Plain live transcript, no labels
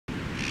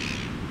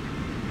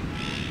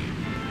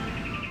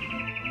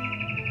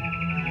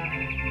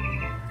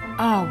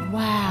Oh,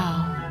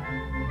 wow.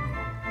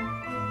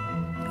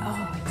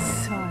 Oh,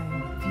 it's so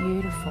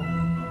beautiful.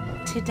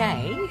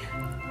 Today,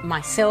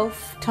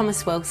 myself,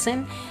 Thomas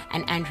Wilson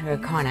and Andrew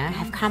O'Connor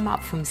have come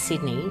up from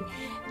Sydney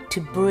to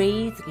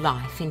breathe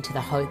life into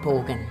the Hope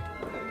organ.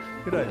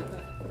 Good day.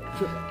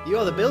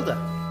 You're the builder.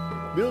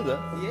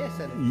 Builder? Yes.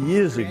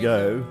 Years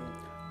ago,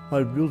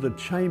 I built a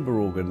chamber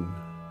organ,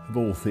 of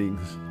all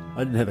things. I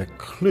didn't have a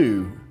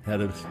clue how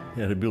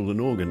to build an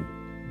organ,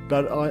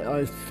 but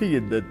I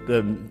figured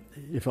that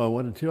if I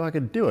wanted to, I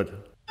could do it.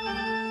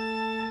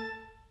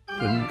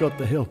 And got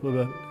the help of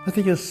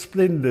a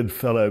splendid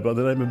fellow by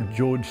the name of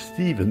George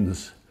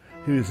Stevens,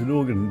 who is an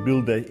organ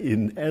builder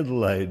in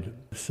Adelaide.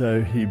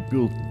 So he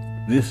built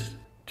this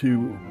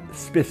to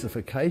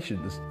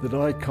specifications that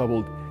I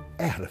cobbled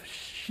out of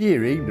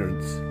sheer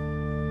ignorance.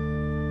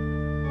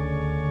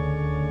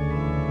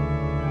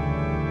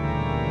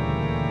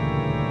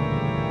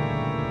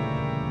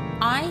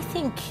 I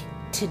think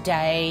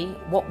today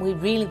what we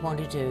really want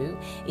to do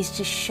is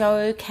to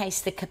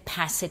showcase the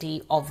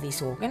capacity of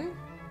this organ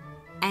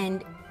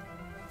and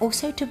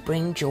also to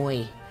bring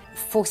joy.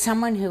 For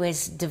someone who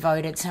has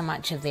devoted so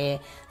much of their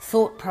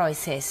thought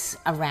process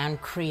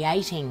around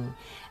creating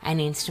an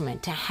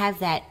instrument, to have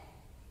that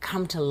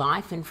come to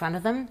life in front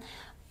of them,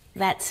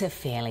 that's a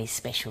fairly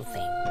special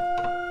thing.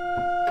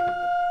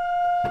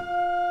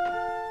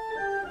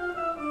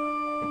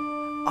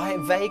 I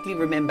vaguely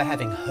remember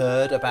having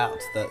heard about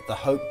the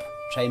Hope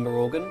chamber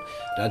organ.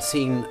 I'd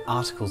seen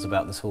articles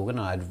about this organ.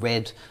 I'd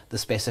read the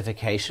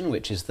specification,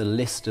 which is the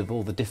list of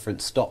all the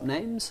different stop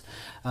names,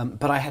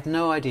 but I had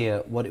no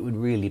idea what it would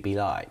really be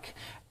like.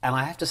 And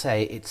I have to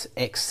say, it's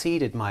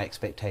exceeded my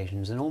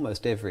expectations in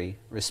almost every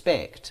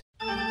respect.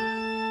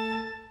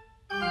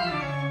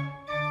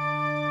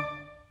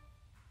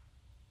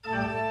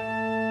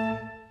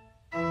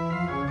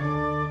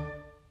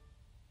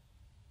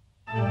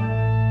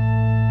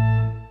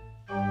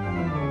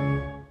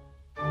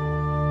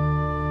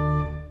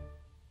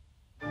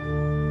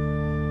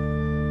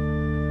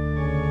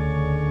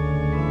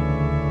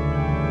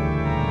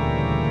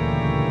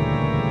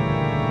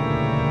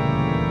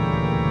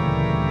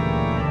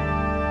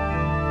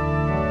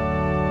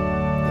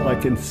 I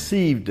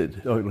conceived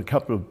it on a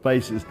couple of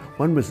bases.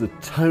 One was the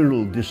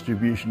tonal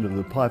distribution of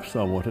the pipes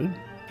I wanted,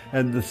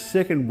 and the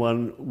second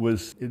one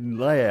was, in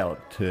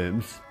layout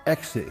terms,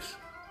 access.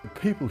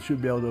 People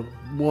should be able to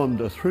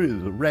wander through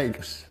the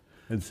ranks,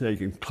 and so you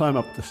can climb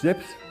up the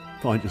steps,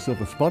 find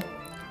yourself a spot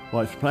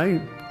while it's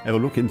playing, have a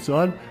look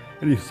inside,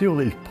 and you see all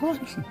these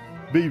pipes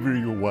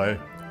beavering away,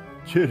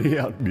 churning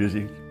out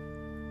music.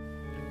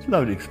 It's a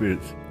lovely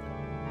experience.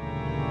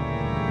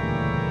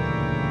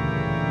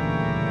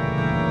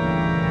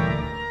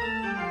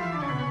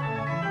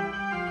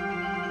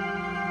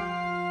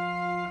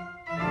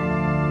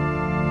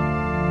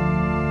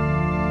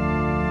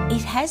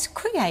 It has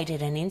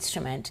created an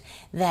instrument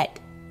that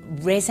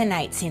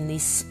resonates in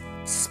this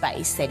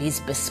space that is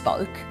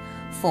bespoke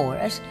for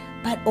it,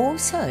 but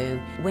also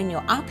when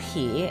you're up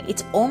here,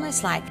 it's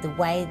almost like the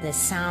way the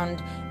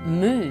sound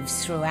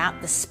moves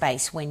throughout the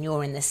space when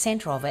you're in the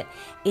centre of it.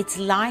 It's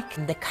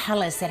like the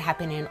colours that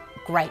happen in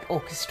great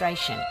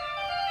orchestration.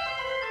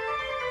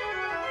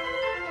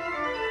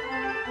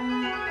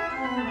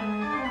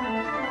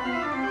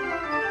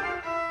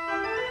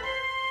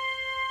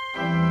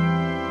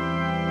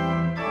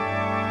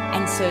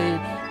 And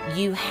so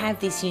you have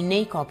this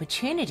unique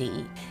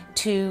opportunity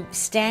to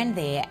stand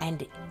there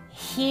and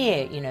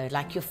hear,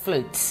 like your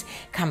flutes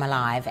come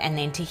alive, and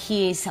then to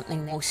hear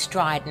something more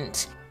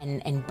strident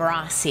and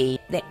brassy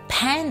that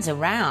pans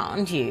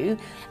around you,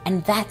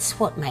 and that's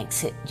what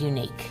makes it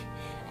unique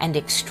and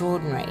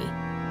extraordinary.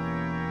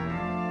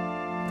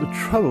 The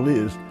trouble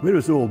is, when it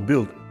was all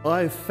built,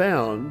 I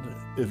found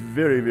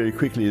very, very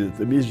quickly that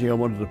the music I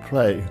wanted to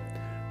play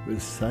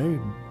was so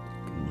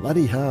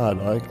bloody hard.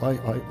 I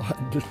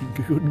just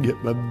couldn't get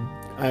my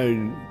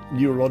own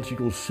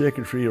neurological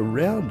circuitry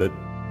around it.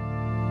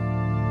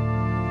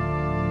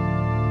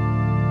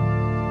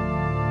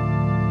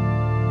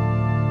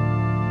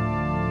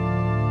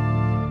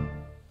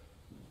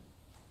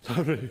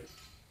 Sorry.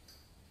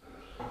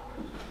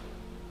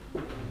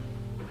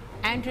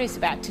 Andrew's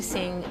about to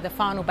sing the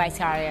final bass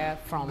aria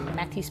from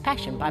Matthew's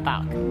Passion by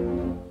Bach.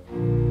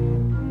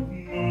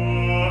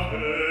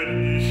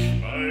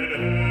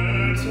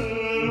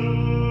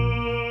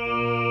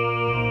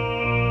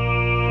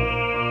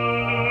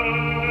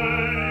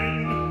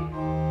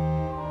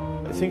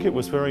 I think it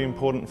was very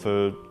important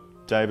for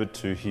David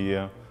to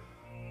hear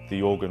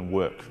the organ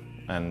work,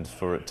 and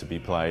for it to be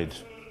played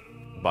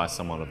by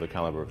someone of the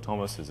calibre of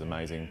Thomas is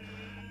amazing,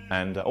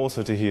 and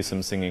also to hear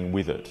some singing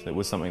with it. It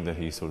was something that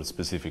he sort of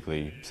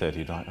specifically said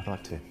I'd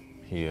like to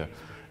hear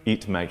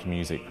it make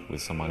music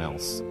with someone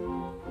else.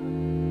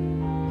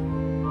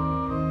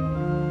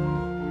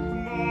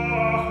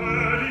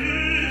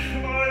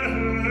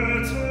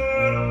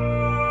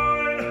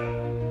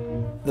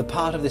 The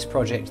part of this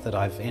project that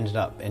I've ended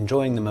up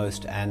enjoying the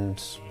most and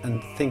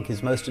think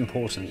is most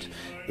important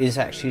is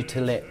actually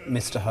to let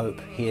Mr. Hope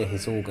hear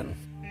his organ.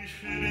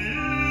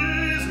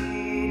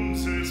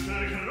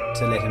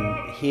 to let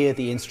him hear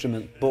the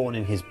instrument born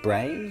in his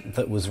brain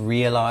that was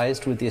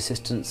realised with the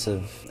assistance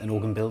of an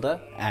organ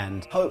builder,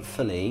 and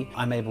hopefully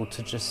I'm able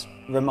to just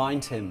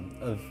remind him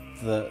of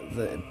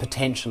the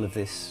potential of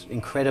this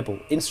incredible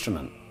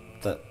instrument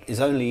that is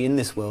only in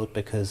this world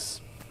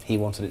because he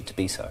wanted it to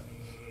be so.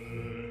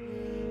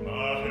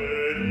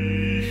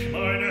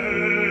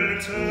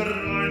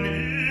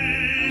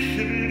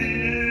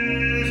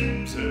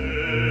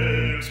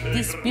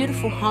 This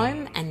beautiful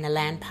home and the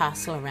land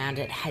parcel around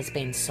it has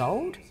been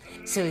sold,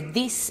 so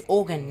this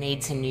organ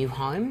needs a new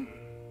home.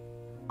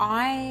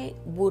 I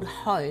would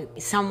hope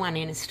someone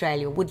in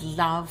Australia would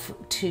love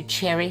to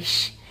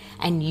cherish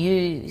and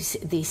use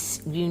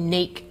this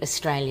unique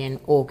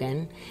Australian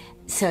organ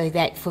so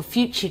that for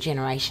future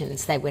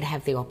generations they would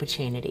have the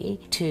opportunity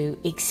to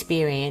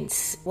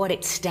experience what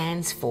it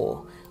stands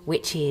for,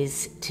 which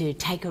is to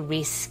take a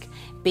risk,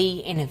 be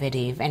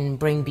innovative and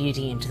bring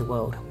beauty into the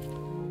world.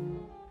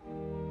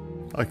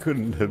 I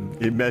couldn't have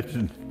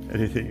imagined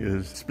anything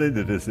as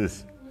splendid as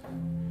this.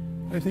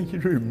 I think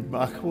you're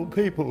remarkable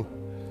people.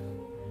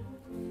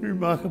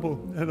 Remarkable,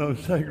 and I'm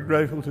so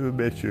grateful to have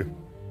met you.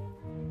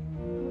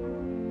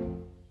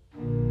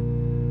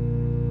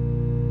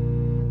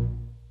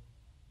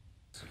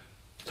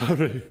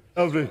 Lovely,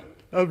 lovely,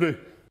 lovely.